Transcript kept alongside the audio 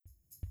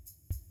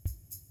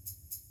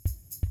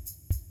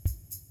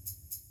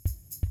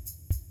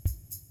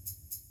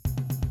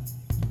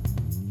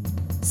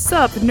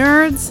Sup,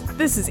 nerds?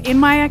 This is In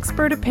My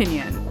Expert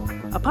Opinion,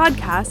 a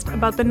podcast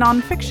about the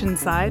nonfiction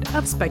side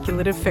of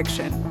speculative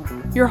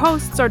fiction. Your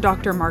hosts are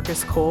Dr.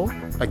 Marcus Cole.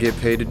 I get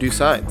paid to do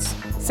science.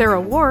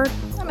 Sarah Ward.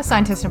 I'm a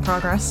scientist in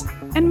progress.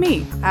 And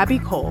me, Abby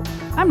Cole.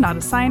 I'm not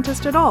a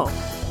scientist at all.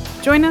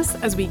 Join us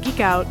as we geek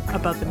out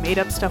about the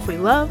made-up stuff we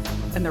love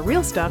and the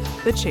real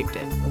stuff that shaped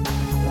it.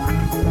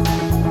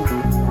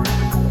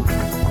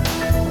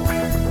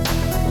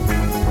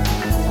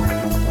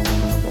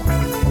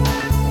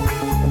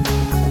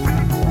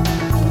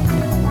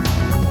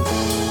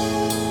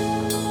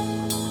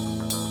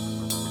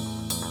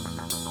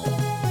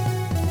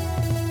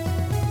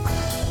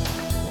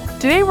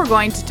 Today we're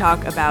going to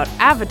talk about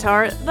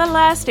Avatar: The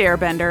Last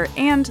Airbender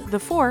and the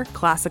 4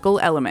 classical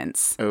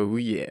elements. Oh,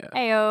 yeah.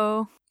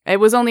 Ayo.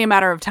 It was only a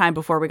matter of time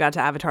before we got to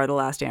Avatar: The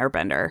Last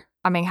Airbender.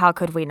 I mean, how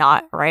could we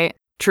not, right?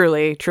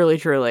 Truly, truly,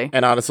 truly.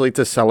 And honestly,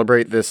 to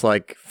celebrate this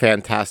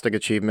fantastic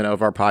achievement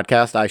of our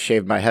podcast, I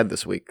shaved my head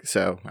this week.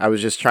 So I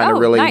was just trying to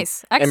really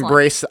nice. Excellent.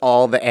 embrace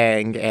all the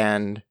Aang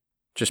and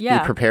just be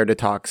Yeah. prepared to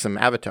talk some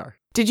Avatar.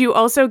 Did you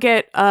also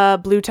get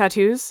blue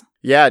tattoos?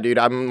 Yeah, dude,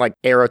 I'm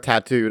arrow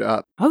tattooed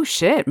up. Oh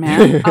shit,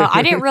 man.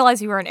 I didn't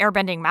realize you were an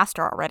airbending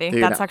master already.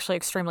 Dude, That's actually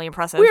extremely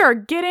impressive. We are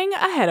getting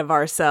ahead of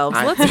ourselves.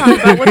 Let's talk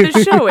about what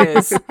this show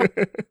is.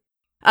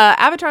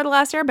 Avatar: The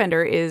Last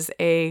Airbender is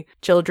a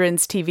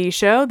children's TV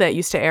show that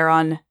used to air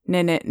on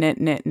Nick.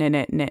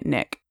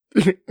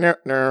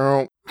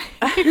 No.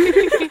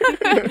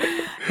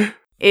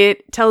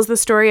 It tells the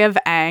story of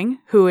Aang,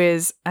 who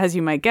is, as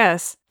you might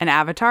guess, an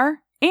avatar,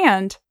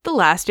 and the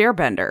last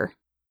airbender.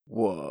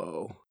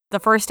 Whoa. The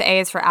first A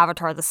is for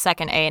Avatar, the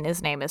second A in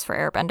his name is for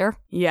Airbender.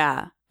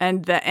 Yeah.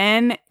 And the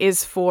N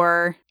is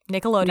for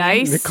Nickelodeon.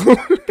 nice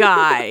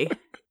guy.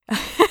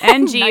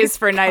 NG Nice is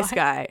for nice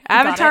guy.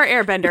 Avatar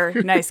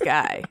Airbender, nice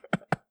guy.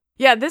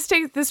 Yeah, this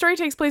story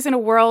takes place in a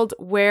world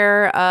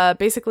where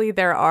basically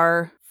there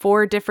are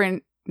 4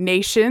 different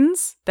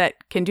nations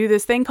that can do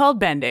this thing called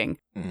bending,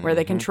 where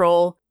they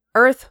control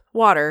earth,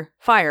 water,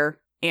 fire,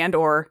 and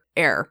or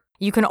air.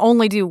 You can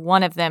only do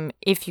one of them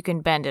if you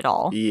can bend it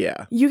all.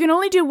 Yeah, You can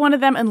only do one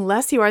of them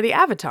unless you are the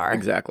avatar.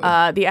 exactly.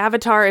 The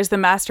avatar is the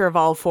master of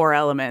all 4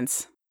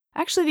 elements.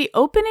 Actually, the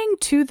opening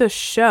to the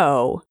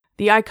show,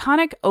 the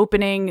iconic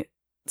opening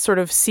sort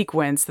of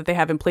sequence that they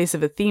have in place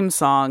of a theme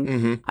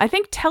song, I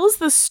think tells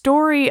the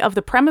story of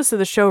the premise of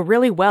the show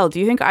really well.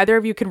 Do you think either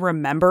of you can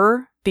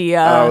remember the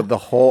the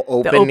whole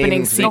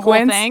opening sequence? The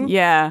whole thing?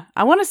 Yeah.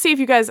 I want to see if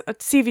you guys,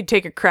 see if you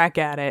take a crack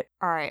at it.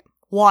 All right.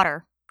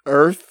 Water.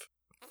 Earth,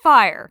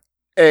 Fire.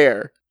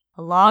 air.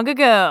 Long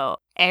ago,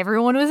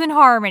 everyone was in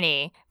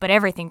harmony, but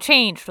everything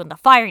changed when the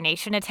Fire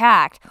Nation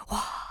attacked.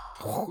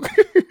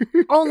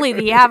 Only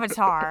the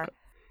Avatar,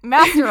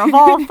 master of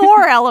all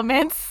 4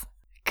 elements,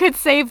 could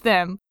save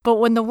them. But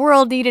when the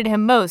world needed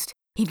him most,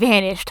 he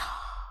vanished.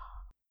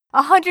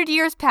 100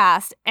 years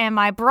passed, and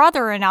my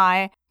brother and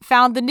I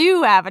found the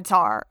new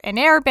Avatar, an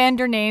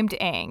airbender named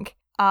Aang.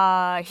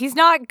 He's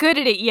not good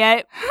at it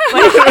yet,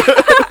 but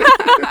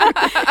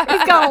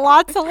he's got a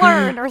lot to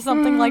learn or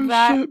something like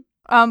that. Shit.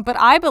 But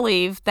I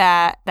believe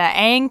that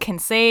Aang can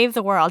save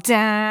the world.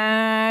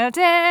 I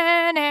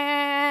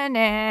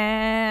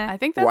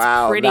think that's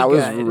Wow, pretty that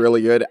was good.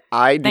 really good.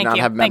 I do Thank not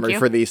you, have thank memory you.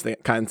 for these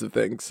kinds of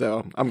things,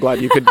 so I'm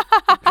glad you could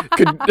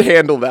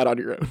handle that on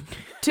your own.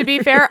 To be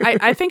fair,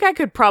 I think I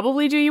could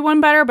probably do you one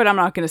better, but I'm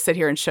not going to sit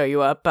here and show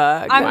you up.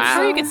 I'm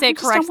sure you can say it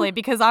Just don't correctly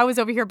because I was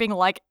over here being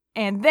like,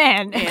 and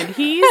then. And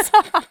he's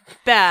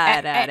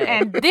bad at it.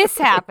 And this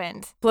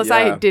happened. Plus, Yeah.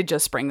 I did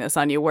just spring this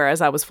on you, whereas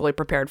I was fully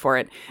prepared for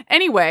it.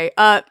 Anyway,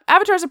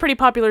 Avatar's a pretty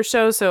popular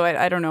show, so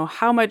I don't know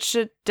how much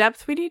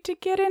depth we need to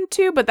get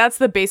into, but that's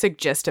the basic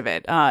gist of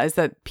it, is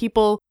that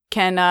people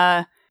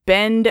can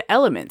bend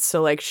elements.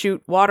 So, like,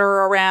 shoot water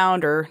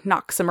around, or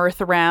knock some earth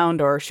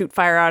around, or shoot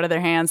fire out of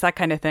their hands, that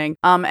kind of thing.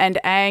 And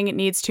Aang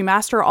needs to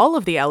master all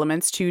of the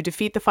elements to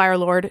defeat the Fire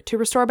Lord to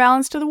restore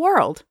balance to the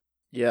world.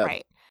 Yeah.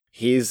 Right.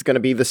 He's going to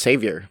be the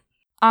savior.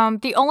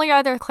 The only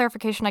other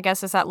clarification, I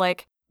guess, is that,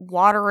 like,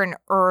 water and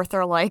earth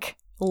are, like,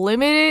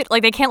 limited.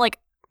 Like, they can't, like,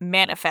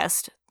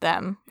 manifest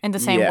them in the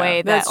same Yeah,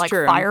 way that, that's like,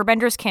 true.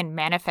 firebenders can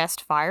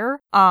manifest fire.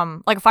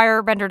 Like, a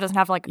firebender doesn't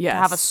have, like, to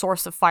have a Yes.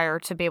 source of fire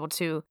to be able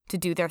to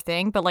do their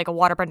thing, but, like, a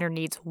waterbender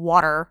needs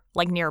water,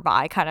 like,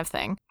 nearby kind of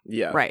thing.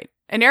 Yeah. Right.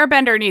 An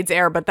airbender needs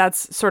air, but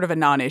that's sort of a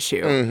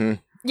non-issue. Mm-hmm.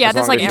 Yeah, As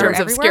there's, long like, as air in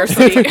terms of everywhere, so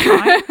scarcity. it's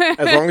fine.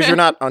 As long as you're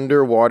not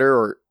underwater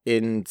or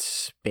in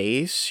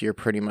space, you're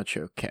pretty much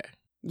okay.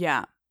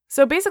 Yeah.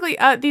 So basically,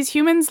 these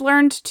humans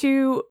learned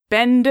to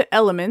bend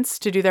elements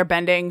to do their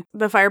bending.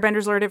 The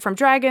firebenders learned it from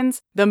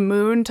dragons. The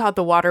moon taught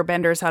the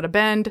waterbenders how to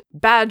bend.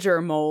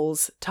 Badger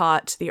moles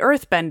taught the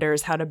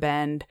earthbenders how to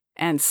bend.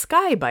 And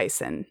sky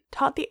bison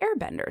taught the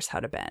airbenders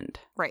how to bend.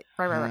 Right.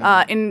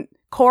 In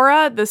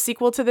Korra, the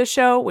sequel to this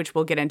show, which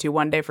we'll get into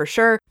one day for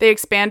sure, they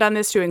expand on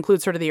this to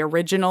include sort of the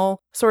original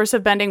source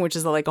of bending, which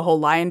is like a whole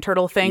lion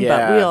turtle thing.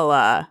 Yeah.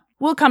 But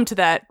we'll come to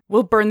that.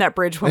 We'll burn that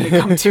bridge when we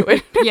come to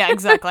it. Yeah,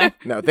 exactly.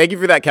 No, thank you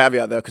for that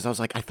caveat, though, because I was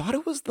like, I thought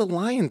it was the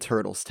lion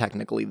turtles,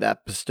 technically,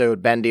 that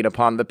bestowed bending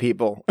upon the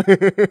people.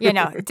 Yeah,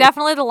 no,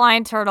 definitely the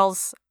lion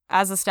turtles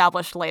as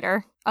established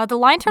later. The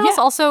lion turtles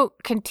also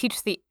can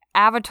teach the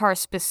Avatar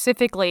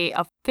specifically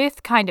a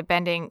fifth kind of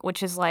bending,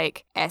 which is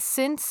like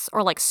essence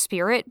or like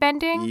spirit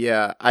bending.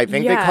 Yeah, I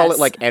think they call it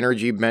like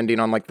energy bending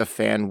on like the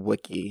fan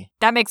wiki.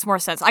 That makes more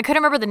sense. I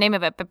couldn't remember the name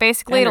of it, but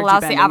basically it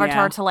allows the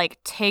Avatar to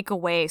like take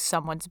away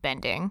someone's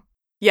bending.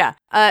 Yeah.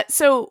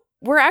 So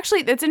we're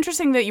actually, it's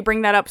interesting that you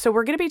bring that up. So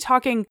we're going to be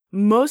talking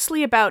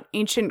mostly about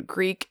ancient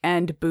Greek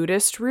and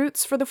Buddhist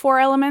roots for the four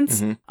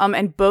elements.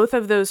 And both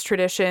of those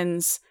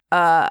traditions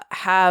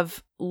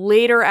have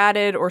later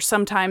added, or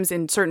sometimes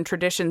in certain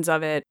traditions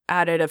of it,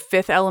 added a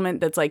fifth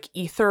element that's like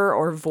ether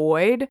or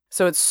void.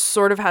 So it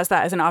sort of has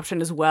that as an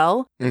option as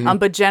well.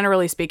 But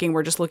generally speaking,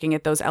 we're just looking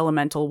at those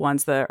elemental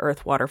ones, the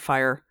earth, water,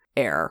 fire,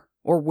 air,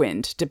 or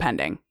wind,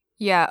 depending.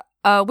 Yeah.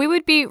 We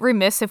would be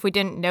remiss if we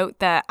didn't note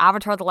that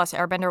Avatar The Last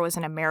Airbender was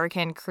an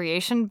American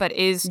creation, but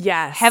is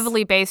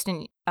heavily based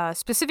in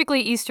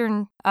specifically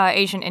Eastern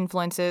Asian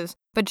influences,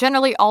 but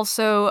generally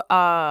also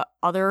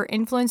other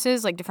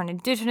influences like different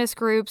indigenous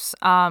groups,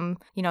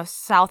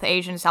 South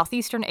Asian,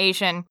 Southeastern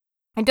Asian.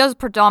 It does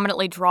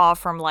predominantly draw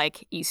from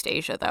like East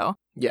Asia, though.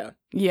 Yeah.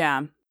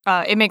 Yeah.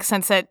 It makes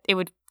sense that it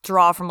would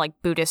draw from like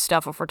Buddhist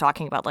stuff if we're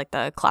talking about like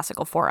the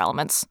classical four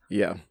elements.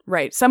 Yeah.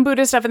 Right. Some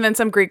Buddhist stuff and then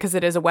some Greek because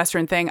it is a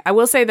Western thing. I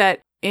will say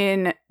that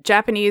in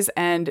Japanese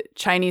and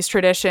Chinese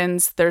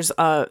traditions, there's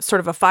a sort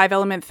of a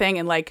 5-element thing,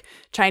 and like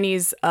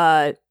Chinese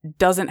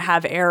doesn't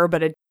have air,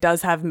 but it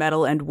does have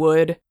metal and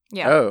wood.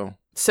 Yeah. Oh.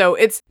 So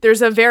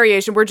there's a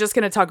variation. We're just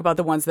going to talk about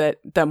the ones that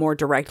more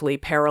directly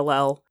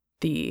parallel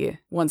the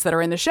ones that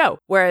are in the show.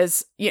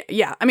 Whereas,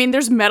 yeah, I mean,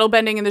 there's metal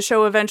bending in the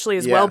show eventually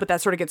as well, but that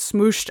sort of gets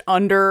smooshed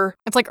under.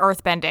 It's like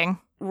earth bending.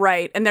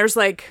 Right. And there's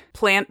like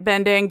plant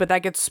bending, but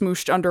that gets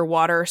smooshed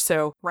underwater.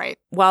 So right.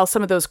 While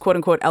some of those quote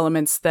unquote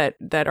elements that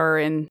are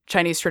in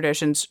Chinese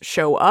traditions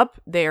show up,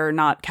 they are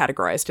not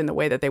categorized in the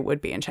way that they would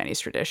be in Chinese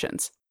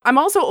traditions. I'm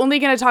also only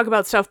going to talk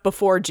about stuff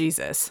before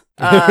Jesus.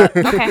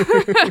 Okay.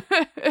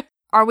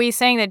 Are we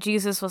saying that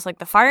Jesus was like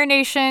the Fire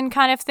Nation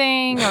kind of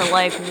thing? Or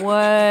like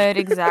what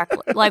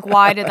exactly? Like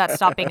why did that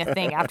stop being a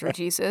thing after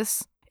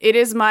Jesus? It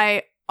is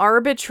my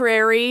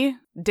arbitrary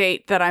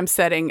date that I'm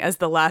setting as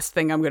the last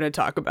thing I'm going to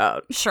talk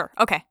about. Sure.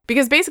 Okay.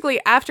 Because basically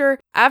after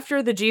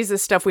the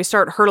Jesus stuff, we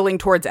start hurtling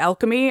towards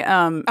alchemy.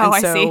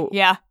 I see.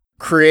 Yeah.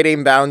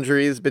 Creating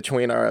boundaries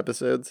between our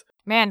episodes.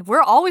 Man,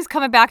 we're always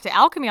coming back to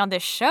alchemy on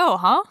this show,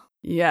 huh?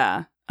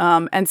 Yeah.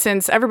 And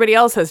since everybody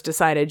else has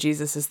decided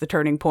Jesus is the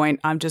turning point,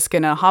 I'm just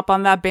going to hop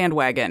on that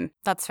bandwagon.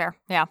 That's fair.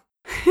 Yeah.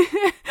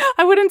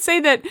 I wouldn't say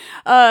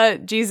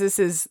that Jesus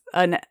is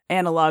an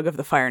analog of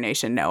the Fire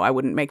Nation. No, I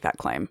wouldn't make that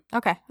claim.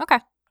 Okay.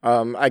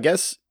 I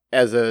guess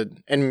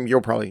and you'll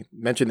probably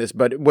mention this,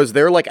 but was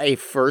there like a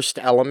first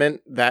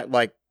element that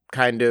like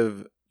kind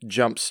of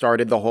jump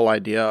started the whole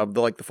idea of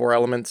the four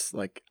elements?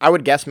 Like I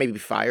would guess maybe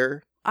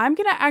fire. I'm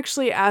going to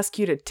actually ask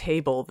you to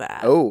table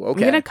that. Oh, okay.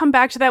 I'm going to come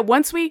back to that.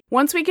 Once we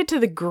get to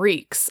the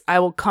Greeks, I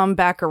will come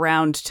back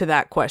around to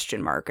that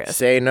question, Marcus.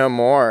 Say no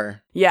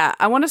more. Yeah,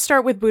 I want to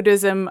start with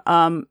Buddhism,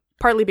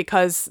 partly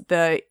because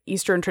the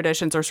Eastern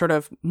traditions are sort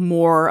of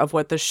more of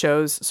what the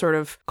show's sort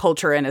of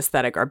culture and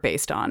aesthetic are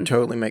based on.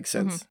 Totally makes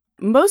sense.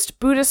 Most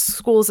Buddhist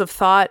schools of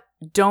thought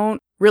don't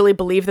really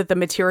believe that the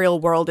material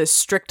world is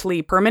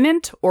strictly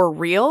permanent or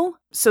real.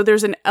 So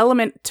there's an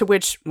element to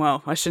which,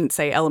 well, I shouldn't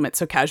say element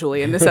so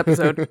casually in this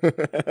episode.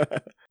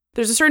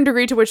 There's a certain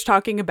degree to which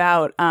talking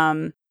about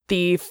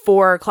the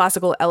four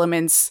classical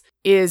elements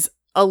is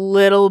a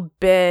little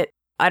bit,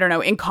 I don't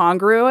know,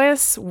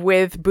 incongruous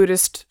with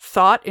Buddhist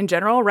thought in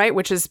general, right?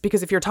 Which is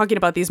because if you're talking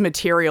about these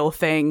material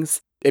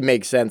things, it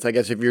makes sense. I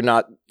guess if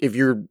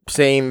you're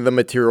saying the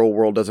material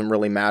world doesn't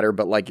really matter,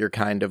 but like you're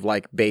kind of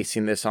like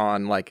basing this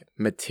on like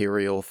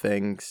material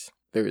things,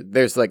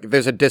 there's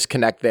a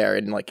disconnect there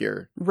in like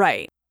your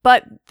right.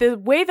 But the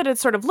way that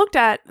it's sort of looked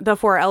at, the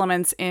four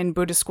elements in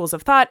Buddhist schools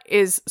of thought,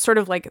 is sort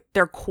of like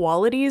they're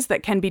qualities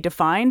that can be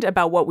defined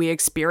about what we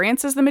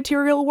experience as the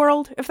material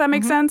world, if that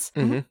makes sense.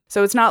 Mm-hmm.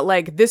 So it's not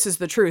like this is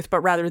the truth,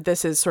 but rather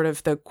this is sort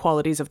of the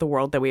qualities of the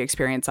world that we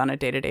experience on a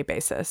day-to-day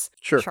basis.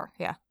 Sure,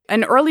 yeah.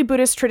 An early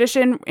Buddhist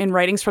tradition in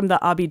writings from the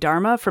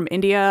Abhidharma from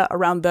India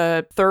around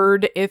the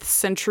 3rd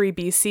century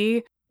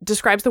BC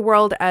describes the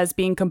world as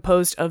being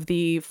composed of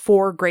the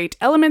four great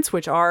elements,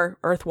 which are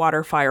earth,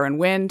 water, fire, and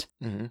wind.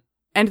 Mm-hmm.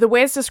 And the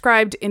way it's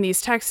described in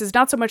these texts is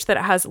not so much that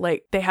it has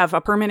they have a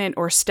permanent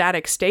or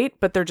static state,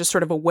 but they're just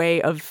sort of a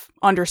way of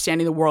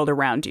understanding the world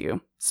around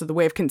you. So the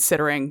way of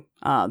considering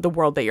the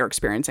world that you're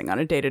experiencing on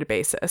a day-to-day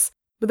basis.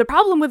 But the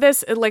problem with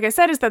this, like I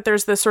said, is that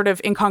there's this sort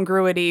of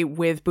incongruity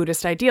with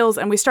Buddhist ideals,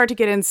 and we start to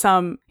get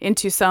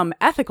into some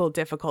ethical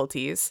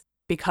difficulties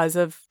because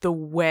of the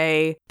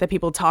way that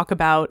people talk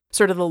about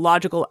sort of the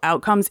logical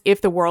outcomes.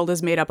 If the world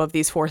is made up of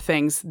these four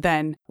things,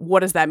 then what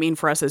does that mean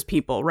for us as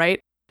people, right?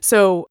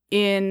 So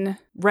in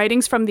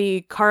writings from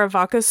the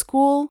Caravaka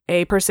school,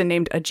 a person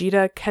named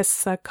Ajita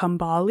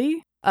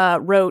Kesakambali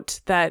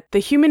wrote that the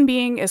human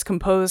being is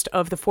composed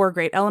of the 4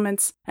 great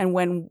elements, and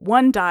when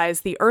one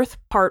dies, the earth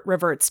part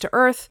reverts to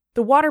earth,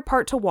 the water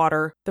part to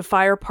water, the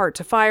fire part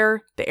to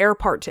fire, the air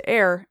part to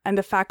air, and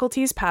the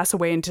faculties pass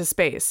away into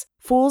space.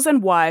 Fools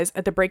and wise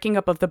at the breaking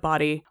up of the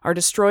body are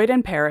destroyed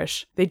and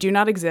perish. They do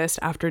not exist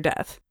after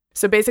death.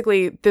 So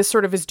basically, this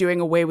sort of is doing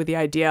away with the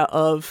idea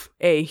of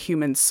a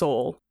human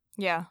soul.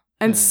 Yeah.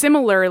 And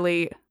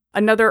similarly,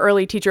 another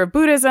early teacher of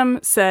Buddhism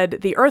said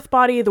the earth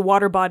body, the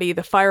water body,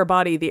 the fire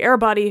body, the air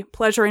body,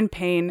 pleasure and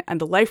pain, and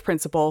the life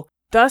principle.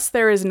 Thus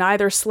there is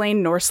neither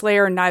slain nor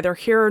slayer, neither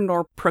hearer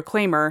nor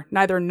proclaimer,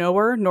 neither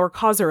knower nor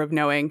causer of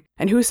knowing.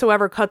 And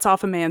whosoever cuts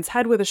off a man's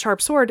head with a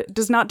sharp sword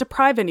does not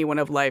deprive anyone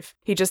of life.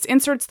 He just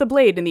inserts the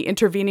blade in the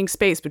intervening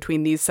space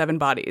between these 7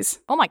 bodies.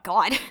 Oh my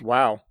god.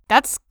 Wow.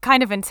 That's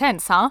kind of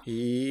intense, huh?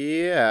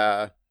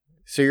 Yeah.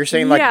 So you're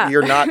saying, like,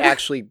 you're not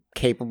actually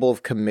capable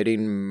of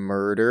committing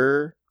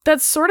murder?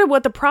 That's sort of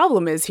what the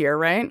problem is here,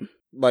 right?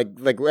 Like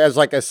as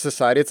like a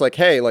society, it's like,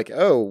 hey, like,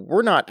 oh,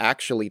 we're not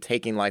actually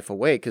taking life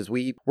away because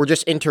we're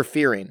just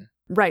interfering.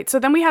 Right. So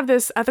then we have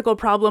this ethical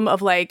problem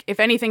of like, if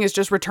anything is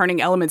just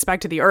returning elements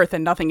back to the earth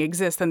and nothing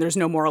exists, then there's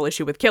no moral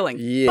issue with killing.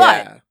 Yeah.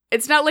 But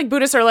it's not like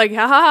Buddhists are like,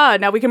 ha ha ha,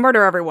 now we can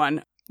murder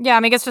everyone. Yeah, I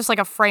mean, it's just like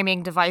a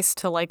framing device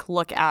to like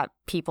look at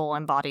people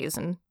and bodies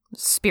and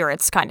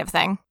spirits kind of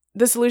thing.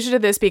 The solution to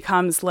this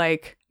becomes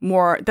like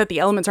more that the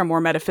elements are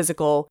more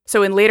metaphysical.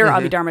 So in later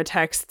Abhidharma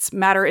texts,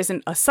 matter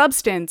isn't a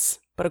substance,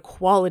 but a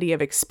quality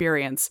of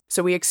experience.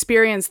 So we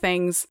experience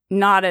things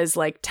not as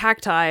like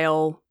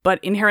tactile, but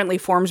inherently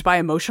formed by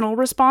emotional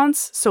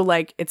response. So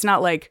like, it's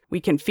not like we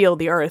can feel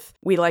the earth.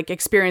 We like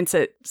experience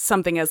it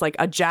something as like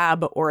a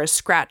jab or a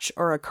scratch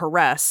or a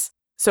caress.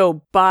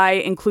 So by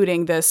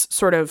including this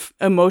sort of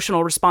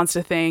emotional response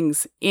to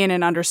things in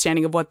an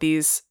understanding of what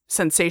these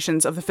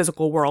sensations of the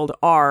physical world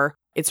are,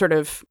 it sort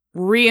of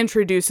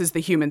reintroduces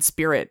the human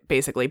spirit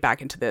basically back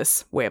into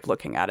this way of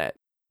looking at it.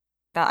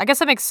 I guess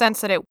that makes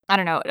sense that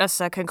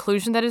it's a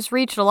conclusion that is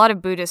reached. A lot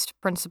of Buddhist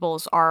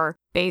principles are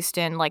based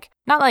in like,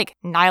 not like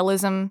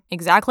nihilism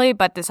exactly,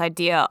 but this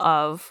idea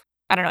of,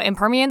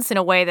 impermanence in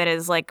a way that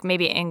is like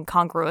maybe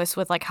incongruous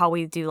with like how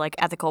we do like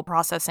ethical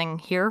processing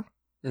here,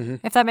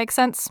 if that makes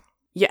sense.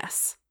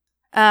 Yes.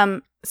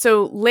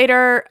 So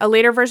a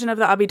later version of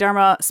the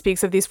Abhidharma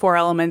speaks of these 4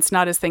 elements,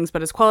 not as things,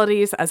 but as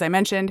qualities, as I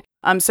mentioned.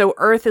 So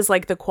earth is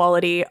like the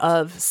quality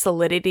of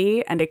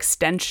solidity and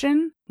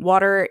extension.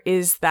 Water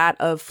is that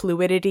of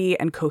fluidity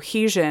and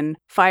cohesion.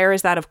 Fire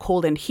is that of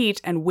cold and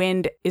heat, and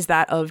wind is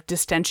that of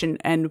distension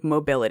and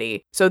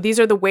mobility. So these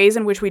are the ways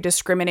in which we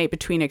discriminate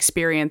between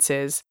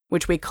experiences,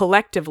 which we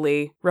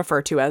collectively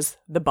refer to as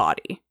the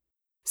body.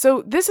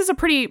 So this is a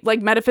pretty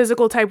like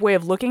metaphysical type way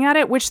of looking at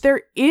it, which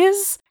there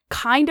is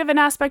kind of an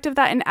aspect of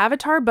that in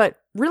Avatar, but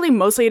really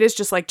mostly it is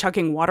just like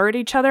chucking water at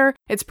each other.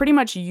 It's pretty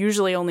much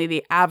usually only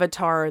the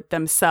avatar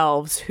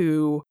themselves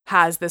who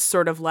has this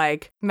sort of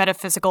like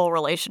metaphysical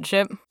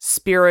relationship,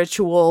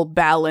 spiritual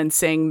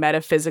balancing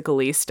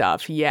metaphysically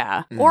stuff.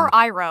 Yeah. Or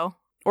Iroh.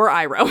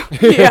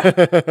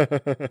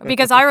 Yeah.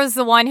 Because Iroh's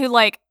the one who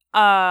like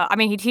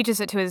he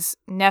teaches it to his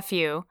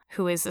nephew,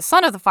 who is the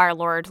son of the Fire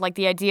Lord, like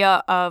the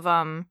idea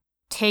of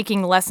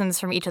taking lessons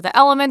from each of the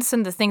elements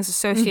and the things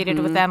associated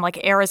with them. Like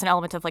air is an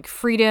element of like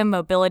freedom,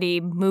 mobility,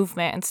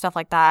 movement, and stuff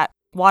like that.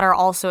 Water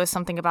also is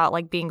something about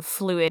like being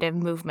fluid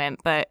and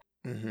movement, but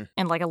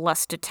in like a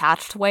less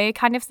detached way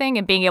kind of thing,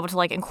 and being able to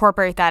like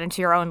incorporate that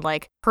into your own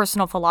like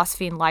personal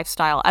philosophy and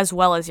lifestyle as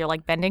well as your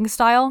like bending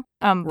style.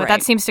 But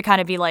that seems to kind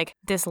of be like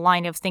this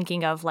line of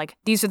thinking of like,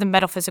 these are the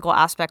metaphysical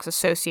aspects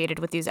associated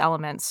with these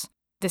elements.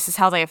 This is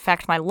how they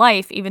affect my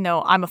life. Even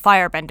though I'm a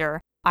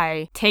firebender,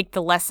 I take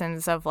the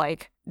lessons of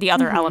like the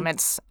other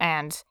elements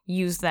and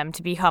use them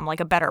to become like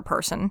a better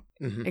person.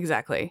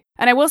 Exactly.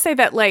 And I will say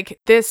that like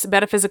this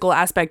metaphysical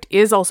aspect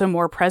is also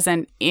more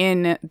present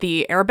in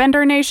the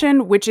Airbender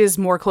nation, which is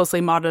more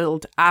closely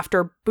modeled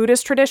after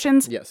Buddhist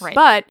traditions. Yes. Right.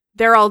 But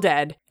they're all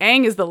dead.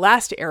 Aang is the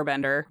last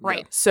Airbender.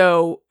 Right.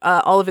 So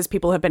all of his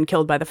people have been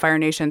killed by the Fire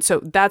Nation.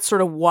 So that's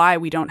sort of why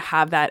we don't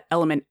have that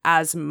element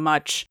as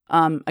much.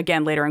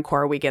 Again, later in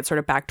Korra, we get sort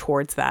of back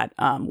towards that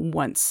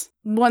once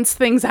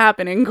things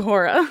happen in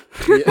Korra.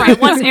 Right.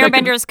 Once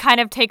Airbenders kind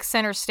of take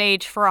center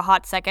stage for a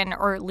hot second,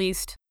 or at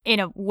least in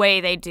a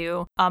way they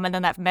do. And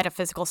then that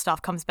metaphysical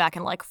stuff comes back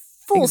in like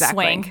full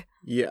swing.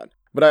 Yeah.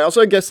 But I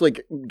also guess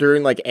like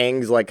during like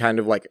Aang's like kind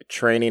of like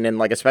training and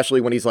like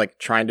especially when he's like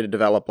trying to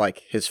develop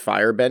like his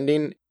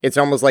firebending, it's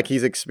almost like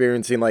he's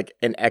experiencing like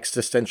an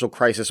existential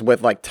crisis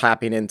with like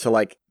tapping into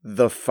like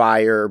the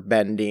fire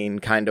bending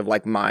kind of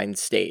like mind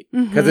state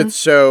because it's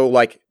so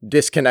like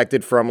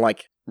disconnected from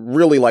like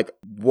really like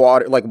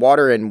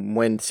water and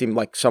wind seemed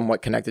like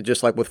somewhat connected,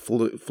 just like with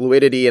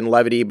fluidity and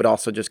levity, but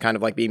also just kind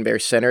of like being very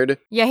centered.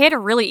 Yeah, he had a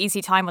really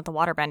easy time with the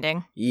water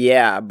bending.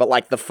 Yeah, but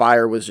like the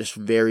fire was just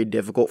very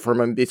difficult for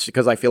him. It's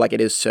because I feel like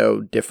it is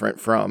so different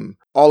from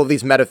all of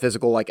these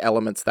metaphysical like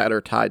elements that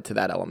are tied to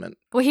that element.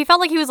 Well, he felt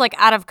like he was like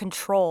out of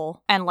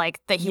control and like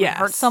that he would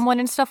hurt someone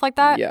and stuff like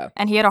that. Yeah.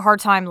 And he had a hard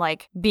time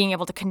like being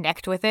able to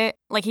connect with it.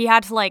 Like he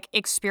had to like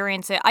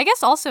experience it, I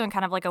guess also in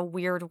kind of like a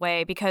weird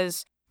way,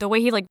 because the way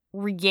he like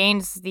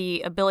regains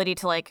the ability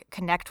to like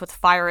connect with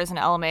fire as an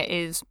element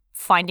is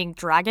finding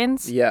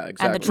dragons. Yeah,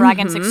 exactly. And the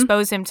dragons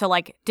expose him to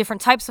like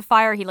different types of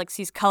fire. He like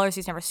sees colors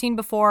he's never seen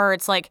before.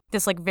 It's like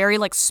this like very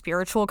like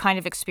spiritual kind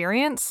of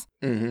experience.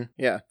 Mm-hmm.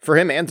 Yeah, for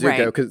him and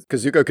Zuko,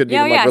 because Zuko couldn't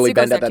even like really Zuko's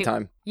bend at there that too.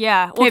 time.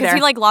 Yeah, well, because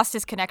he like lost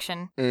his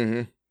connection.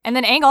 Mm-hmm. And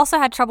then Aang also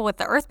had trouble with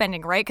the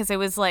earthbending, right? Because it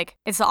was like,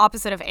 it's the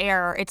opposite of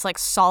air. It's like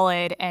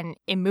solid and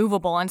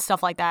immovable and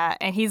stuff like that.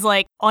 And he's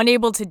like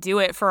unable to do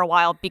it for a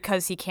while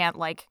because he can't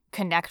like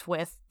connect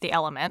with the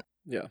element.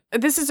 Yeah.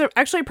 This is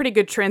actually a pretty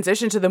good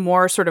transition to the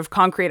more sort of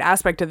concrete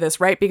aspect of this,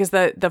 right? Because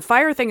the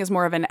fire thing is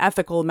more of an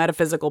ethical,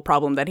 metaphysical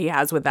problem that he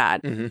has with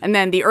that. Mm-hmm. And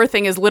then the earth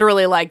thing is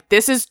literally like,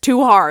 this is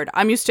too hard.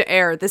 I'm used to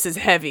air. This is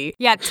heavy.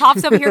 Yeah,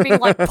 Toph's over here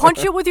being like,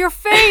 punch it with your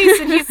face.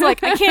 And he's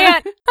like, I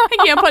can't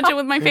punch it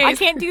with my face. I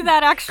can't do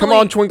that, actually. Come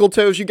on, Twinkle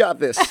Toes, you got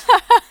this.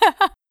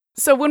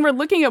 So when we're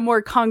looking at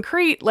more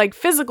concrete, like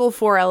physical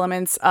four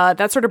elements,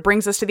 that sort of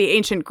brings us to the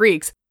ancient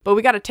Greeks. But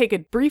we got to take a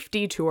brief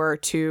detour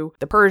to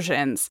the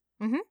Persians.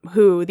 Mm-hmm.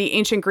 Who the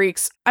ancient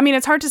Greeks, I mean,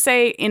 it's hard to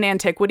say in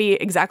antiquity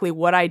exactly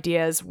what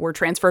ideas were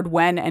transferred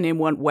when and in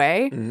what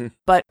way,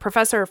 but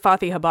Professor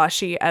Fathi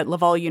Habashi at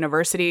Laval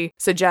University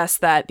suggests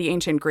that the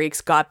ancient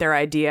Greeks got their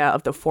idea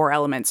of the four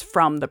elements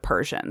from the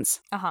Persians.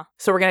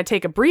 So we're going to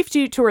take a brief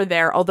detour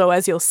there, although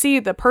as you'll see,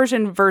 the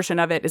Persian version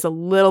of it is a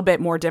little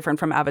bit more different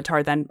from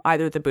Avatar than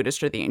either the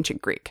Buddhist or the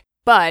ancient Greek.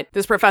 But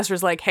this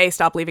professor's like, hey,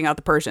 stop leaving out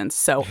the Persians.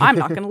 So I'm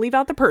not going to leave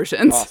out the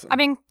Persians. Awesome. I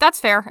mean, that's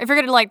fair. If you're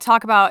going to like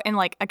talk about in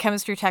like a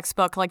chemistry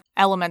textbook, like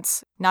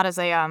elements, not as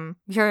a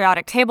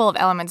periodic table of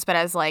elements, but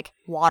as like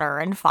water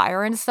and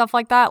fire and stuff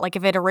like that. Like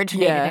if it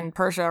originated in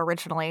Persia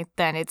originally,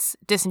 then it's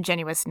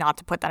disingenuous not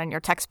to put that in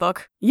your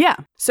textbook. Yeah.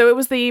 So it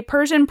was the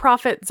Persian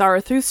prophet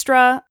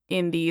Zarathustra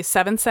in the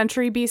 7th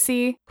century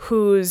BC,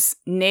 whose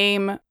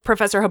name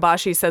Professor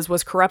Habashi says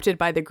was corrupted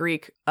by the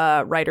Greek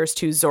writers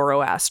to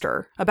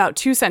Zoroaster about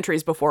 2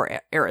 centuries before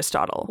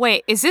Aristotle.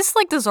 Wait, is this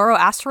like the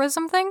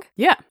Zoroasterism thing?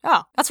 Yeah.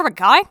 Oh, that's from a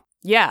guy?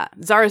 Yeah,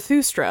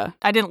 Zarathustra.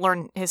 I didn't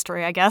learn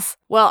history, I guess.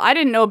 Well, I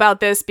didn't know about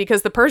this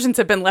because the Persians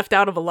have been left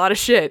out of a lot of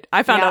shit.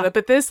 I found out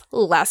about this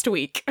last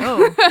week.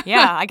 Oh,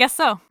 yeah, I guess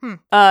so.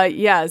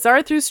 Yeah,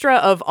 Zarathustra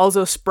of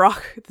Also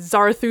Sprach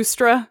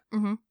Zarathustra.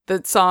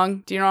 The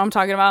song. Do you know what I'm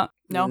talking about?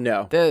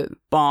 No. The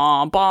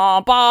bomb,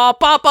 bomb, bomb,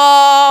 bomb,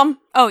 bomb.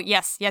 Oh,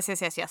 yes.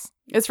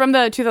 It's from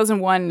the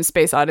 2001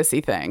 Space Odyssey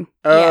thing.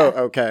 Oh,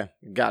 okay.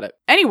 Got it.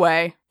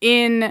 Anyway,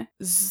 in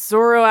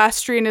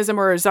Zoroastrianism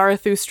or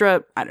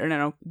Zarathustra, I don't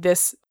know,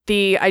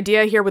 the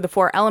idea here with the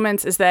four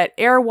elements is that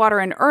air, water,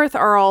 and earth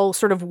are all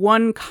sort of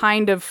one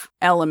kind of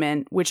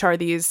element, which are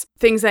these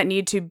things that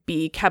need to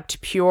be kept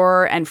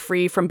pure and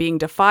free from being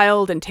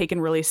defiled and taken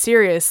really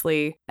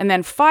seriously. And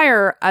then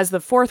fire, as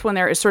the fourth one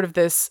there, is sort of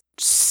this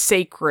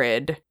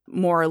sacred,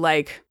 more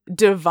like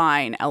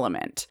divine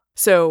element.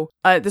 So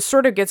this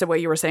sort of gets at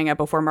what you were saying at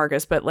before,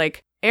 Marcus, but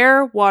like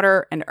air,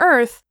 water, and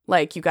earth,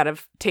 like you got to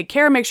take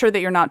care, make sure that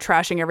you're not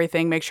trashing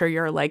everything, make sure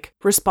you're like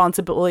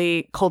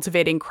responsibly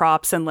cultivating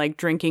crops and like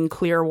drinking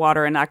clear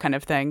water and that kind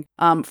of thing.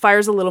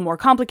 Fire's a little more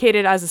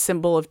complicated as a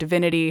symbol of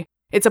divinity.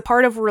 It's a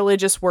part of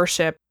religious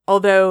worship,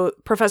 although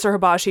Professor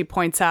Habashi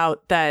points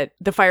out that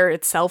the fire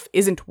itself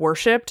isn't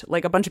worshipped.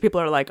 Like a bunch of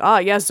people are like,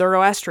 yes,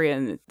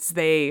 Zoroastrians,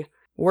 they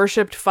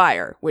worshipped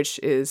fire, which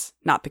is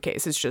not the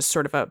case. It's just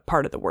sort of a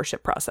part of the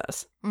worship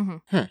process.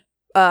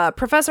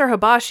 Professor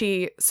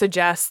Habashi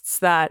suggests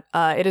that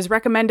it is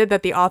recommended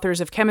that the authors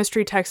of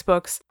chemistry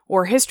textbooks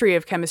or history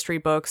of chemistry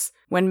books,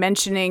 when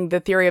mentioning the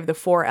theory of the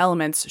four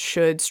elements,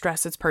 should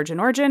stress its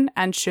Persian origin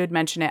and should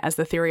mention it as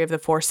the theory of the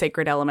four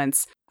sacred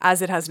elements,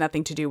 as it has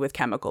nothing to do with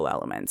chemical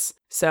elements.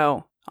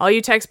 So, all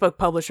you textbook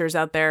publishers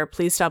out there,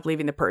 please stop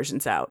leaving the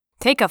Persians out.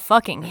 Take a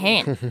fucking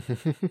hint.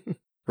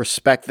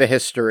 Respect the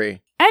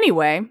history.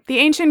 Anyway, the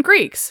ancient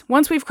Greeks.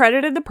 Once we've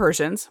credited the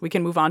Persians, we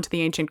can move on to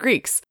the ancient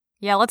Greeks.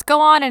 Yeah, let's go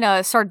on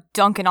and start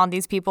dunking on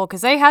these people,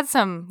 because they had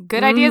some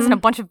good ideas and a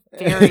bunch of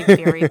very,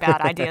 very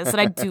bad ideas that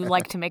I do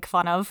like to make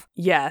fun of.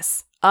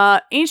 Yes.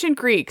 Ancient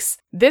Greeks.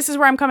 This is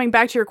where I'm coming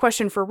back to your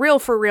question for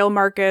real,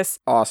 Marcus.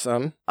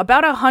 Awesome.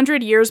 About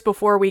 100 years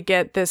before we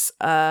get this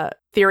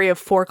theory of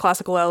four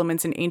classical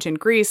elements in ancient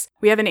Greece,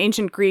 we have an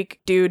ancient Greek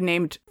dude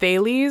named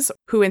Thales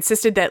who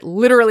insisted that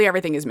literally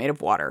everything is made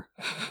of water.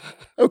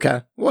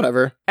 Okay,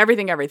 whatever.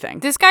 Everything.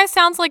 This guy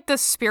sounds like the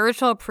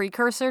spiritual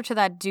precursor to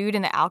that dude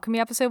in the alchemy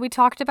episode we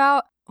talked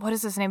about. what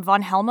is his name,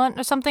 von Helmont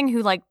or something,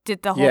 who like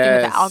did the whole thing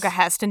with the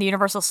Algahest and the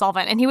universal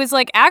solvent. And he was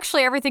like,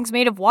 actually, everything's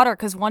made of water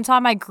because one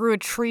time I grew a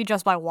tree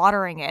just by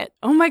watering it.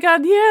 Oh my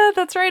god, yeah,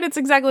 that's right. It's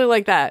exactly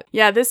like that.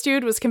 Yeah, this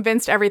dude was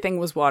convinced everything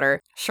was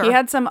water. Sure. He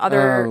had some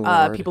other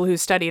people who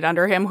studied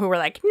under him who were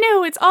like,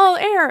 no, it's all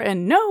air,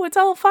 and no, it's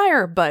all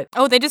fire, but...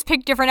 Oh, they just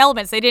picked different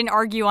elements. They didn't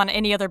argue on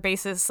any other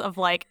basis of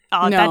like,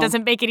 No. that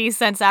doesn't make any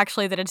sense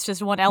actually that it's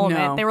just one element.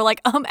 No. They were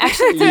like,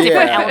 actually it's a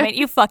different element,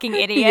 you fucking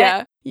idiot.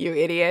 Yeah, you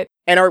idiot.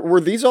 And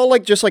were these all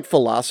like just like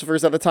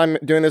philosophers at the time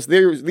doing this?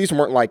 These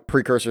weren't like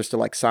precursors to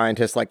like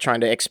scientists like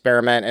trying to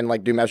experiment and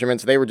like do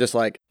measurements. They were just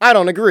like, I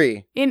don't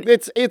agree.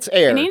 It's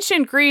air. In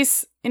ancient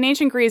Greece,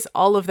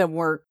 all of them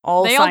were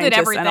all They all did scientists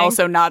everything. and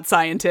also not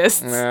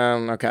scientists.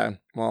 Okay.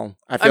 Well,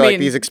 I feel like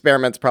these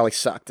experiments probably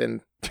sucked.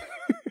 And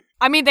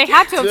I mean, they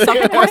had to have sucked.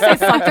 Of course they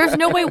sucked. There's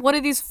no way one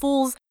of these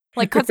fools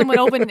like cut someone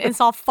open and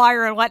saw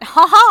fire and went,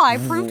 haha, I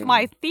proved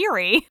my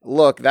theory.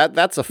 look,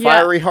 that's a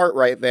fiery heart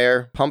right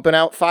there, pumping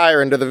out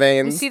fire into the You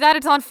veins. see that?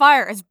 It's on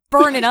fire. It's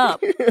burning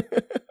up.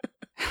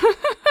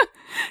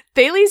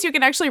 Thales, you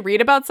can actually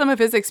read about some of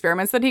his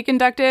experiments that he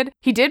conducted.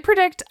 He did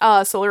predict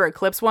a solar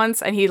eclipse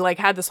once, and he like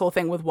had this whole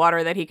thing with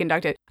water that he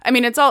conducted. I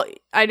mean,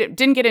 I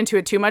didn't get into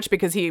it too much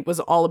because he was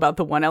all about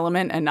the one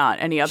element and not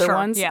any other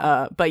ones.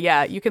 Yeah. But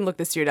yeah, you can look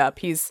this dude up.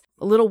 He's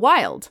a little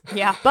wild.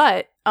 Yeah.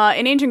 But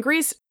in ancient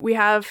Greece, we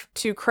have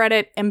to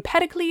credit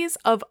Empedocles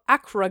of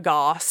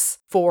Achragos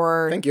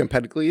for... Thank you,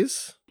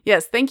 Empedocles.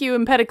 Yes, thank you,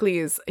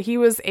 Empedocles. He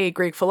was a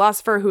Greek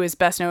philosopher who is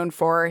best known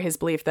for his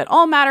belief that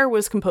all matter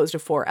was composed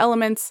of 4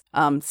 elements,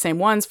 same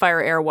ones,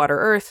 fire, air, water,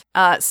 earth.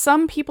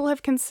 Some people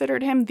have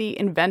considered him the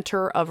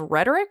inventor of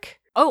rhetoric.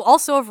 Oh,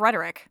 also of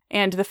rhetoric.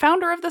 And the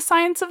founder of the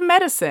science of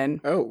medicine.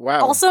 Oh,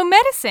 wow. Also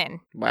medicine.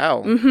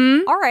 Wow.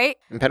 Mm-hmm. All right.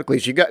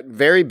 Empedocles, you got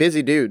very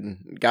busy,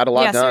 dude. Got a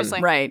lot done.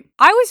 Seriously. Right.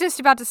 I was just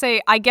about to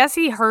say, I guess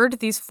he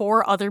heard these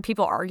 4 other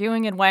people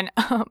arguing and went,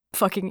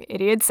 fucking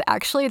idiots.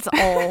 Actually, it's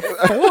all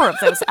 4 of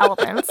those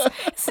elements.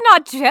 It's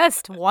not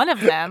just one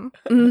of them,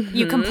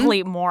 you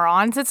complete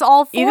morons. It's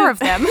all 4 of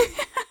them.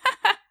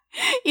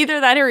 Either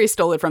that or he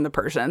stole it from the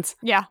Persians.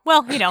 Yeah,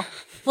 well,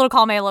 little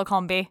column A, little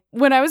column B.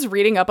 When I was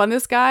reading up on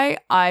this guy,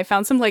 I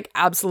found some like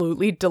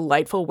absolutely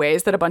delightful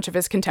ways that a bunch of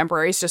his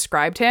contemporaries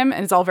described him,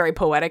 and it's all very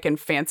poetic and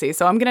fancy.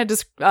 So I'm going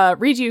to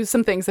read you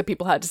some things that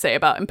people had to say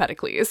about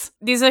Empedocles.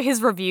 These are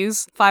his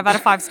reviews, 5 out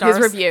of 5 stars.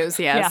 His reviews,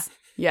 yes.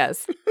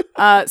 Yes.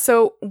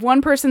 So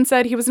one person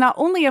said he was not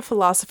only a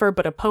philosopher,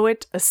 but a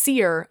poet, a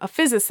seer, a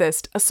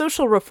physicist, a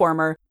social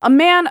reformer, a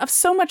man of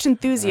so much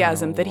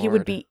enthusiasm that he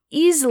would be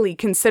easily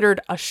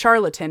considered a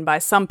charlatan by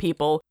some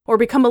people or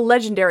become a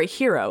legendary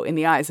hero in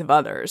the eyes of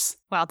others.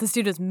 Wow, this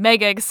dude is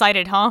mega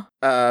excited,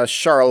 huh?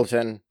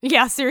 Charlatan.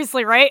 Yeah,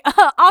 seriously, right?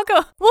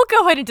 We'll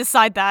go ahead and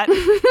decide that.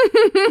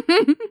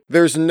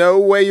 There's no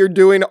way you're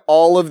doing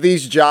all of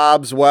these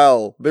jobs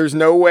well. There's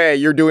no way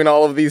you're doing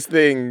all of these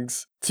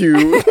things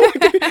to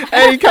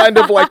any kind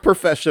of like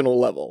professional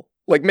level.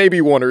 Like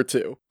maybe 1 or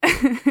 2.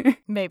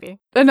 Maybe.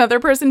 Another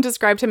person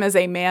described him as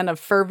a man of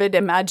fervid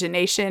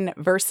imagination,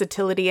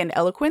 versatility, and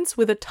eloquence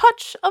with a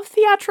touch of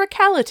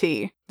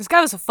theatricality. This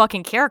guy was a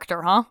fucking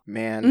character, huh?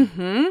 Man.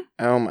 Mm-hmm.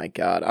 Oh my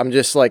god. I'm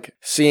just like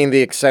seeing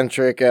the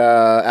eccentric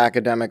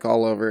academic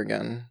all over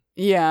again.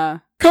 Yeah.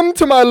 Come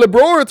to my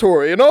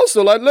laboratory, and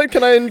also,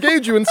 can I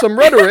engage you in some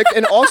rhetoric?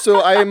 And also,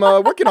 I am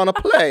working on a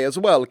play as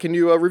well. Can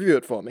you review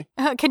it for me?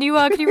 Can you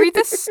read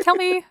this? Tell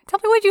me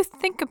what you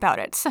think about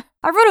it.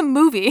 I wrote a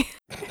movie.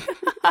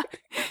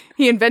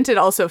 He invented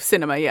also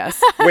cinema,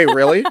 yes. Wait,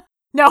 really?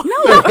 No.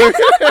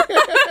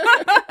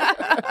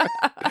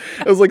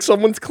 It was like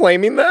someone's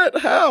claiming that?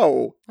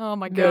 How? Oh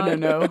my god.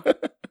 No.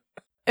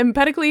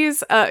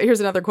 Empedocles, here's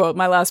another quote,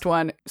 my last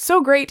one.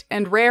 So great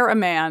and rare a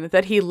man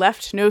that he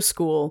left no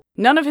school.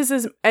 None of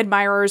his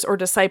admirers or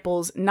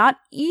disciples, not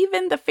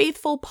even the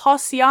faithful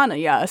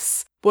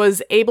Pausanias,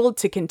 was able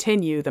to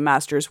continue the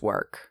master's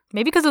work.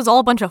 Maybe because it was all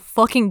a bunch of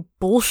fucking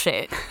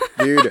bullshit.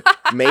 Dude,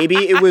 maybe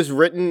it was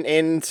written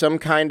in some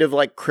kind of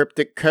like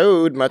cryptic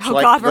code, much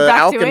like God, we're The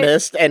back to it.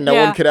 Alchemist, and no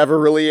one could ever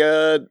really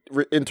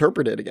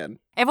interpret it again.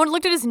 Everyone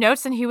looked at his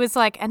notes and he was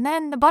like, and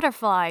then the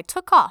butterfly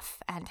took off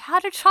and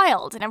had a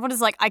child. And everyone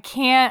was like, I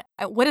can't,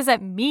 what does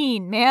that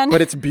mean, man?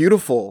 But it's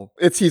beautiful.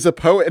 He's a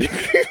poet.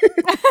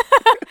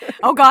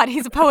 Oh God,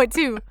 he's a poet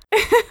too.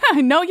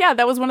 No, yeah,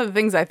 that was one of the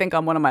things I think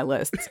on one of my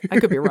lists. I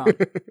could be wrong.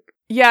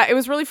 Yeah, it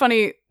was really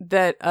funny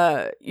that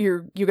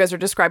you guys are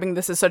describing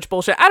this as such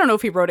bullshit. I don't know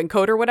if he wrote in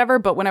code or whatever,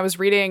 but when I was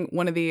reading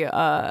one of the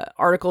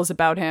articles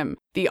about him,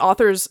 the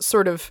authors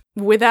sort of,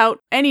 without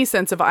any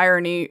sense of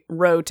irony,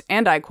 wrote,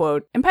 and I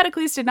quote,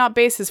 Empedocles did not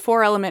base his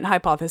 4-element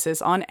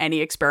hypothesis on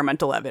any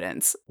experimental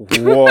evidence.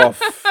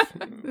 Woof.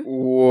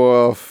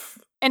 Woof.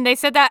 And they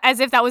said that as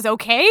if that was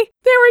okay?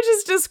 They were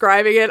just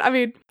describing it. I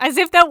mean, as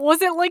if that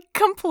wasn't like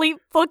complete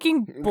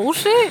fucking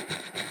bullshit?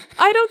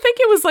 I don't think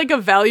it was like a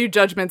value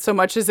judgment so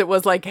much as it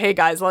was like, hey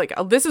guys, like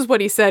this is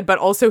what he said, but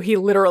also he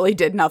literally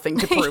did nothing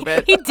to prove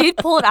it. He did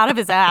pull it out of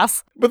his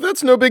ass. But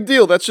that's no big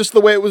deal. That's just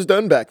the way it was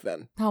done back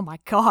then. Oh my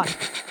god.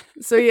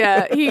 So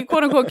yeah, he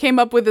quote unquote came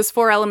up with this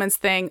 4 elements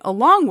thing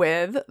along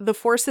with the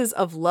forces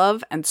of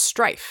love and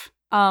strife.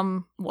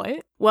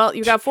 What? Well,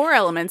 you got 4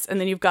 elements and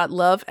then you've got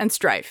love and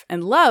strife.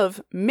 And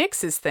love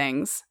mixes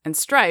things and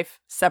strife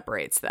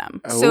separates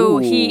them. So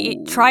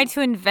he tried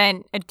to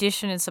invent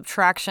addition and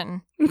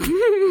subtraction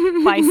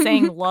by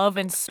saying love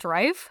and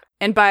strife?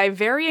 And by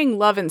varying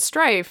love and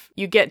strife,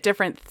 you get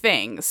different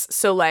things.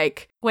 So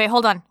like, wait,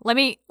 hold on. Let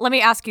me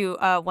ask you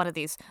one of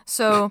these.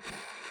 So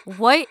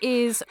what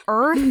is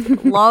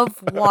earth,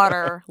 love,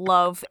 water,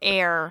 love,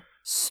 air,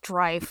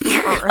 strife,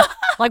 earth?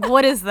 Like,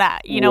 what is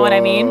that? You know what I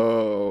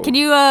mean? Can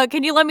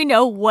you let me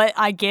know what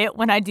I get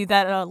when I do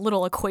that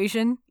little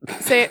equation?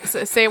 Say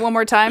it one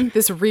more time.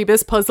 This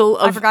Rebus puzzle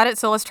of... I forgot it,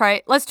 so let's try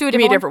it. Let's do a Give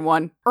me a different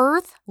one.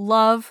 Earth,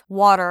 love,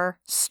 water,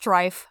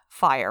 strife,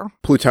 fire.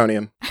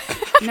 Plutonium.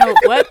 No,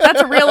 what?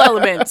 That's a real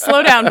element.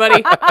 Slow down,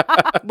 buddy.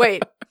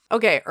 Wait.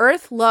 Okay,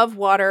 earth, love,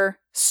 water,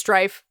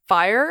 strife,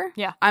 fire.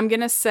 Yeah. I'm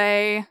gonna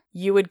say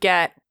you would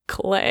get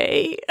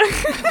clay.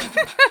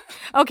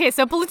 Okay,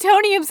 so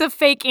plutonium's a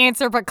fake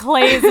answer, but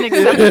clay is an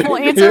acceptable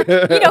answer.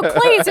 You know,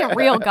 clay isn't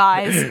real,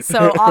 guys,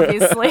 so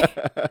obviously.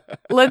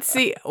 Let's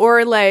see.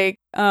 Or like,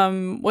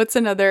 what's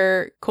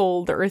another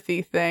cold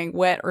earthy thing?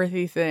 Wet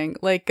earthy thing?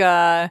 Like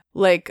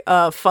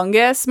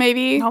fungus,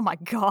 maybe? Oh my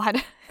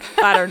god.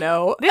 I don't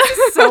know. This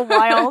is so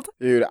wild.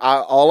 Dude,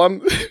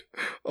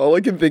 all I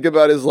can think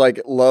about is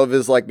like love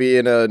is like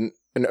being an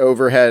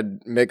overhead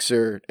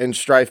mixer and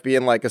strife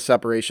being like a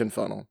separation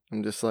funnel.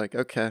 I'm just like,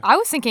 okay. I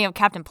was thinking of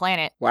Captain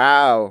Planet.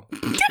 Wow.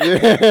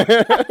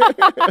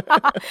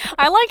 I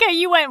like how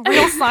you went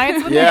real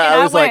science with it. Yeah,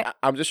 And I was like,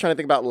 I'm just trying to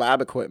think about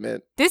lab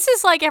equipment. This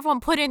is like everyone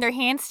putting their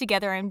hands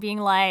together and being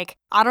like,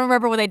 I don't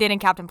remember what they did in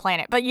Captain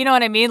Planet, but you know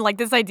what I mean? Like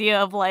this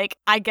idea of like,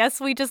 I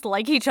guess we just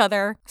like each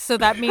other, so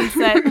that means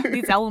that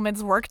these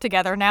elements work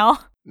together now.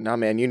 No,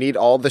 man, you need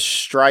all the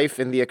strife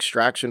in the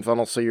extraction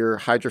funnel so your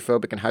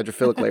hydrophobic and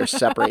hydrophilic layers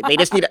separate. They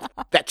just need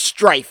that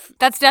strife.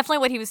 That's definitely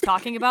what he was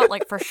talking about,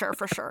 like for sure.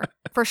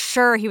 For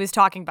sure he was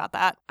talking about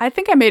that. I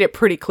think I made it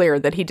pretty clear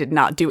that he did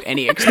not do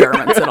any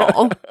experiments at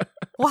all.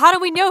 Well, how do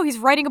we know? He's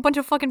writing a bunch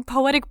of fucking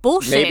poetic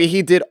bullshit. Maybe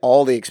he did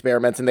all the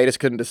experiments and they just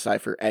couldn't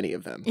decipher any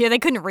of them. Yeah, they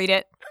couldn't read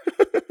it.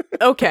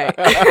 Okay.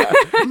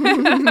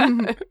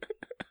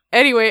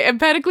 Anyway,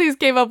 Empedocles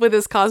came up with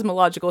this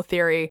cosmological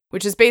theory,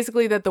 which is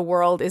basically that the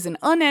world is an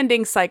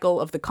unending cycle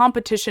of the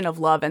competition of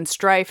love and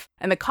strife,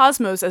 and the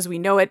cosmos as we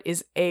know it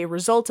is a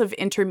result of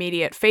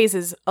intermediate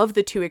phases of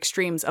the 2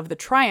 extremes of the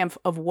triumph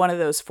of one of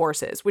those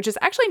forces, which is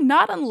actually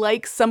not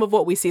unlike some of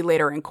what we see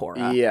later in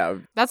Korra. Yeah.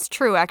 That's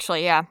true,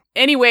 actually, yeah.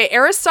 Anyway,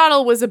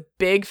 Aristotle was a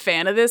big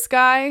fan of this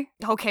guy.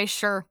 Okay,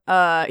 sure.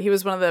 He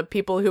was one of the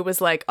people who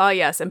was like, oh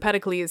yes,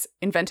 Empedocles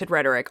invented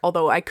rhetoric,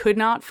 although I could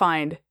not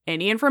find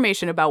any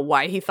information about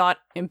why he thought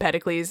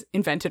Empedocles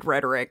invented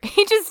rhetoric.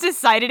 He just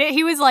decided it.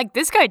 He was like,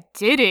 this guy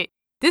did it.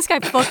 This guy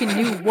fucking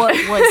knew what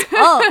was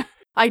up.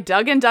 I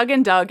dug and dug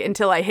and dug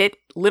until I hit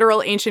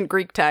literal ancient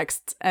Greek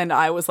texts, and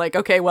I was like,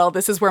 okay, well,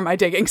 this is where my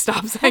digging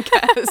stops, I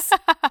guess.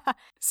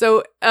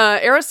 So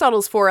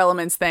Aristotle's 4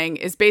 elements thing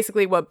is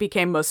basically what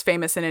became most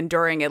famous and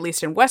enduring, at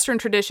least in Western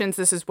traditions.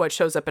 This is what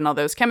shows up in all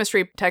those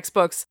chemistry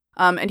textbooks.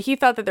 And he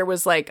thought that there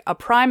was like a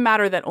prime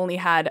matter that only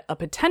had a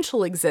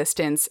potential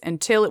existence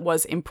until it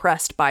was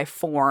impressed by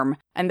form,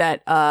 and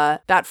that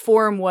that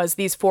form was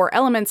these 4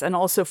 elements and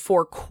also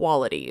 4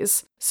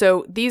 qualities.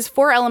 So these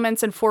 4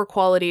 elements and 4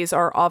 qualities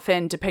are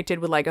often depicted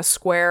with like a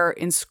square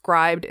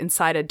inscribed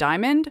inside a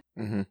diamond,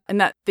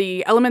 and that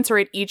the elements are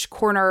at each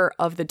corner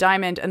of the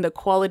diamond and the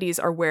qualities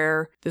are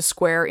where the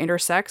square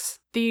intersects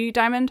the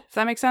diamond, if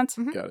that makes sense.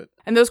 Got it.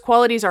 And those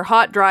qualities are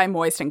hot, dry,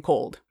 moist, and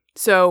cold.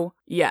 So,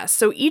 yes.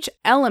 So each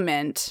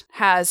element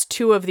has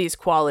 2 of these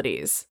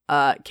qualities.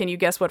 Can you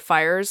guess what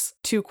fire's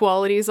 2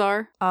 qualities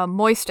are?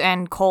 Moist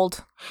and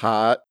cold.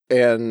 Hot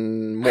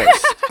and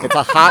moist. It's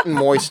a hot and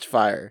moist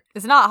fire.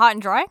 It's not hot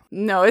and dry?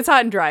 No, it's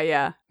hot and dry,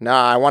 yeah.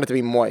 Nah, I want it to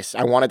be moist.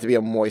 I want it to be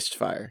a moist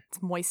fire.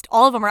 It's moist.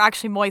 All of them are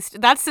actually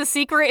moist. That's the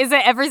secret, is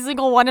that every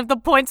single one of the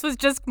points was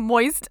just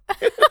moist.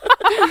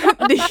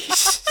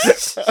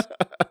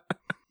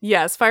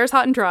 Yes, fire's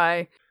hot and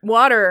dry.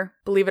 Water,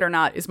 believe it or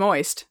not, is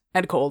moist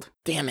and cold.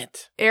 Damn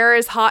it. Air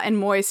is hot and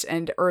moist,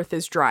 and earth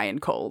is dry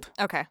and cold.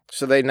 Okay.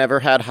 So they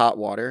never had hot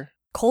water?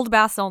 Cold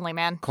baths only,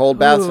 man. Cold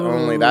baths Ooh,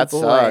 only. That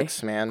boy.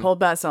 sucks, man. Cold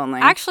baths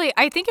only. Actually,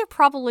 I think it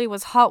probably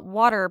was hot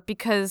water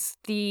because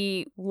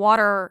the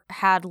water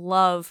had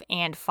love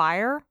and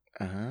fire.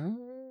 Uh-huh.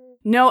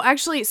 No,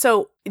 actually,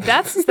 so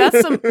that's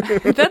some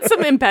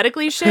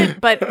Empedocles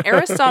shit, but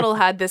Aristotle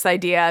had this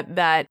idea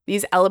that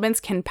these elements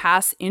can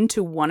pass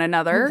into one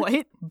another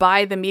What?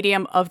 by the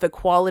medium of the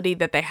quality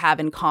that they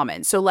have in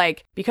common. So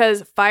like,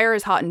 because fire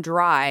is hot and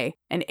dry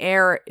and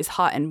air is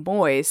hot and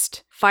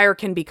moist, fire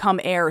can become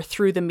air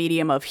through the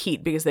medium of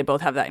heat because they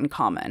both have that in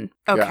common.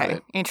 Got Okay,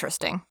 it.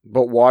 interesting.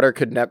 But water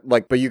could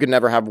but you could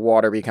never have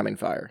water becoming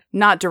fire.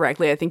 Not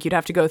directly. I think you'd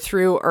have to go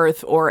through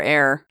earth or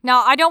air.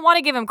 Now, I don't want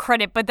to give him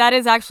credit, but that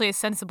is actually a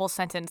sensible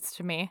sentence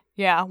to me.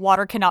 Yeah,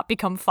 water cannot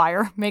become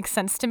fire. Makes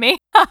sense to me.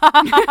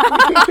 I'm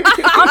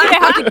going to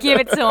have to give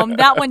it to him.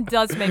 That one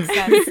does make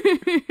sense.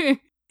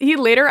 He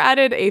later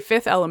added a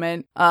fifth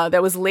element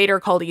that was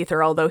later called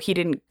ether, although he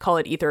didn't call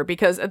it ether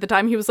because at the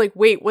time he was like,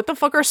 wait, what the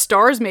fuck are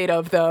stars made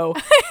of, though?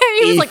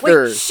 He was like,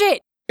 Ether. wait,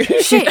 shit.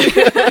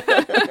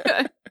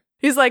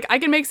 He's like, I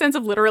can make sense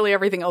of literally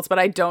everything else, but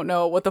I don't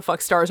know what the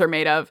fuck stars are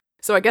made of.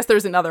 So I guess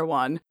there's another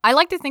one. I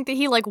like to think that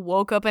he like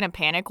woke up in a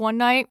panic one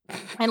night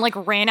and like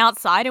ran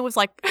outside and was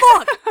like,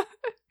 fuck,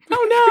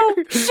 Oh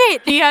no.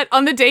 shit.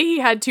 On the day he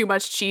had too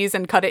much cheese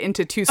and cut it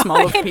into too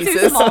small of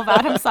pieces. Too small of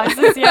atom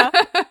sizes, yeah.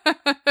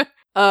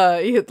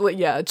 He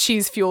had,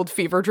 cheese-fueled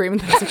fever dream.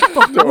 And that's like,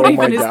 fuck, Oh what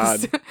my even God.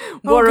 is this?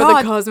 What are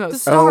God, the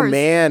cosmos? the Oh stars.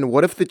 man,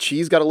 what if the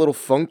cheese got a little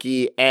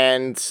funky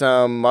and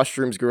some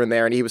mushrooms grew in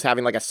there and he was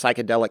having like a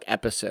psychedelic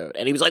episode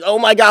and he was like, oh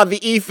my God,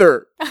 the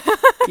ether.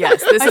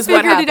 Yes, this I is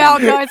what figured happened. it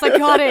out, guys. I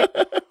got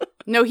it.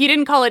 No, he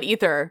didn't call it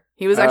ether.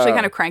 He was actually Oh.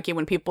 kind of cranky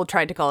when people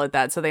tried to call it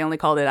that, so they only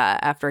called it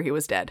after he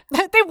was dead.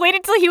 They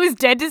waited till he was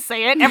dead to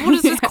say it. Everyone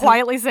was just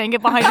quietly saying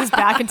it behind his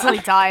back until he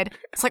died.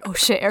 It's like, oh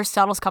shit,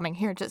 Aristotle's coming.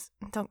 Here, just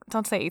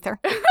don't say ether.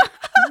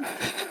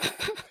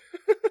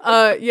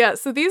 Yeah,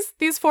 so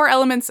these four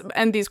elements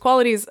and these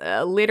qualities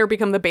later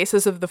become the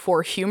basis of the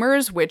four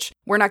humors, which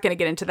we're not going to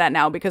get into that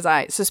now because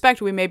I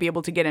suspect we may be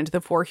able to get into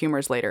the four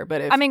humors later.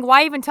 But if I mean,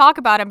 why even talk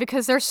about them?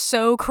 Because they're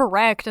so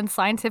correct and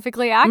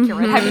scientifically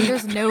accurate. I mean,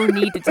 there's no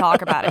need to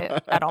talk about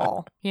it at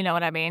all. You know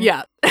what I mean?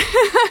 yeah.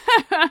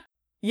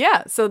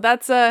 Yeah, so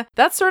that's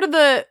sort of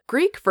the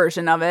Greek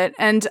version of it.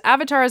 And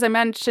Avatar, as I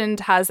mentioned,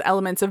 has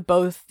elements of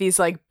both these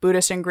like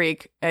Buddhist and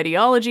Greek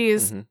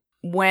ideologies. Mhm.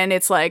 When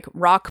it's like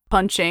rock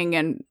punching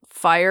and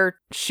fire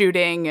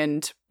shooting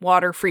and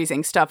water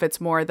freezing stuff,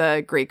 it's more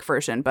the Greek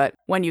version. But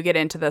when you get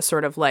into the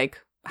sort of like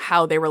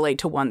how they relate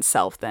to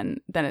oneself, then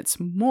it's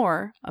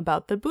more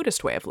about the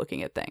Buddhist way of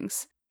looking at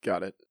things.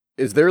 Got it.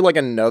 Is there like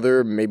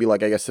another, maybe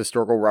like, I guess,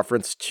 historical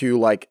reference to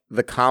like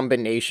the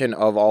combination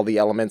of all the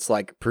elements,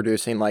 like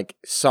producing like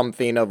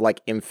something of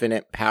like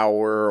infinite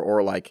power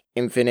or like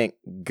infinite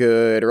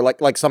good or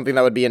like something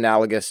that would be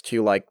analogous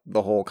to like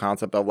the whole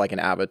concept of like an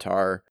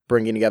avatar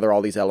bringing together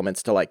all these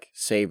elements to like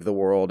save the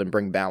world and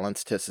bring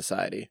balance to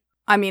society?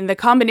 I mean, the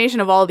combination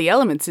of all the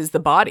elements is the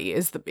body,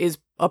 is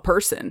a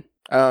person.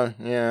 Oh,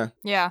 yeah.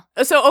 Yeah.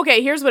 So,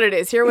 okay, here's what it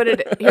is. Here's what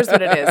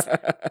it is.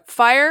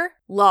 Fire,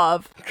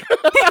 love.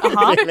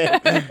 Uh-huh. Damn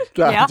it.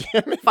 God Yeah.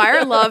 damn it.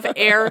 Fire, love,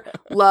 air,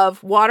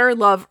 love, water,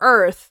 love,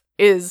 earth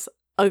is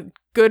a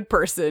good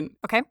person.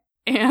 Okay.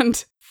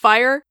 And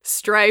fire,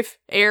 strife,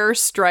 air,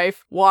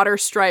 strife, water,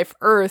 strife,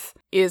 earth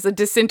is a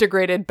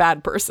disintegrated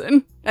bad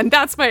person. And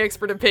that's my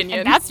expert opinion.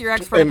 And that's your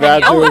expert And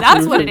opinion. Oh, your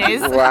that's what it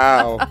is.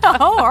 Wow.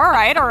 Oh, all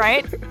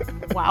right.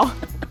 Wow.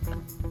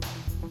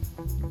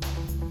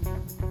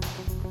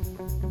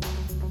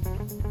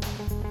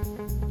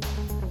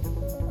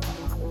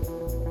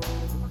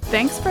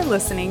 Thanks for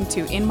listening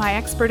to In My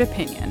Expert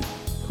Opinion.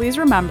 Please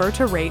remember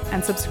to rate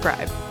and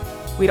subscribe.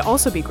 We'd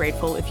also be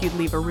grateful if you'd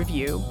leave a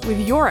review with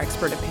your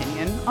expert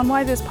opinion on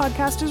why this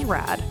podcast is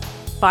rad.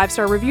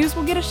 5-star reviews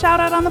will get a shout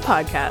out on the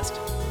podcast.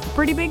 A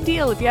pretty big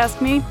deal if you ask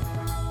me.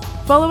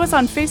 Follow us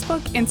on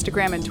Facebook,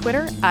 Instagram, and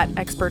Twitter at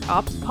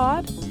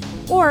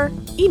ExpertOpsPod or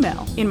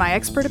email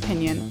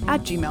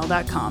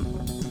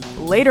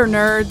inmyexpertopinion@gmail.com. Later,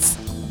 nerds!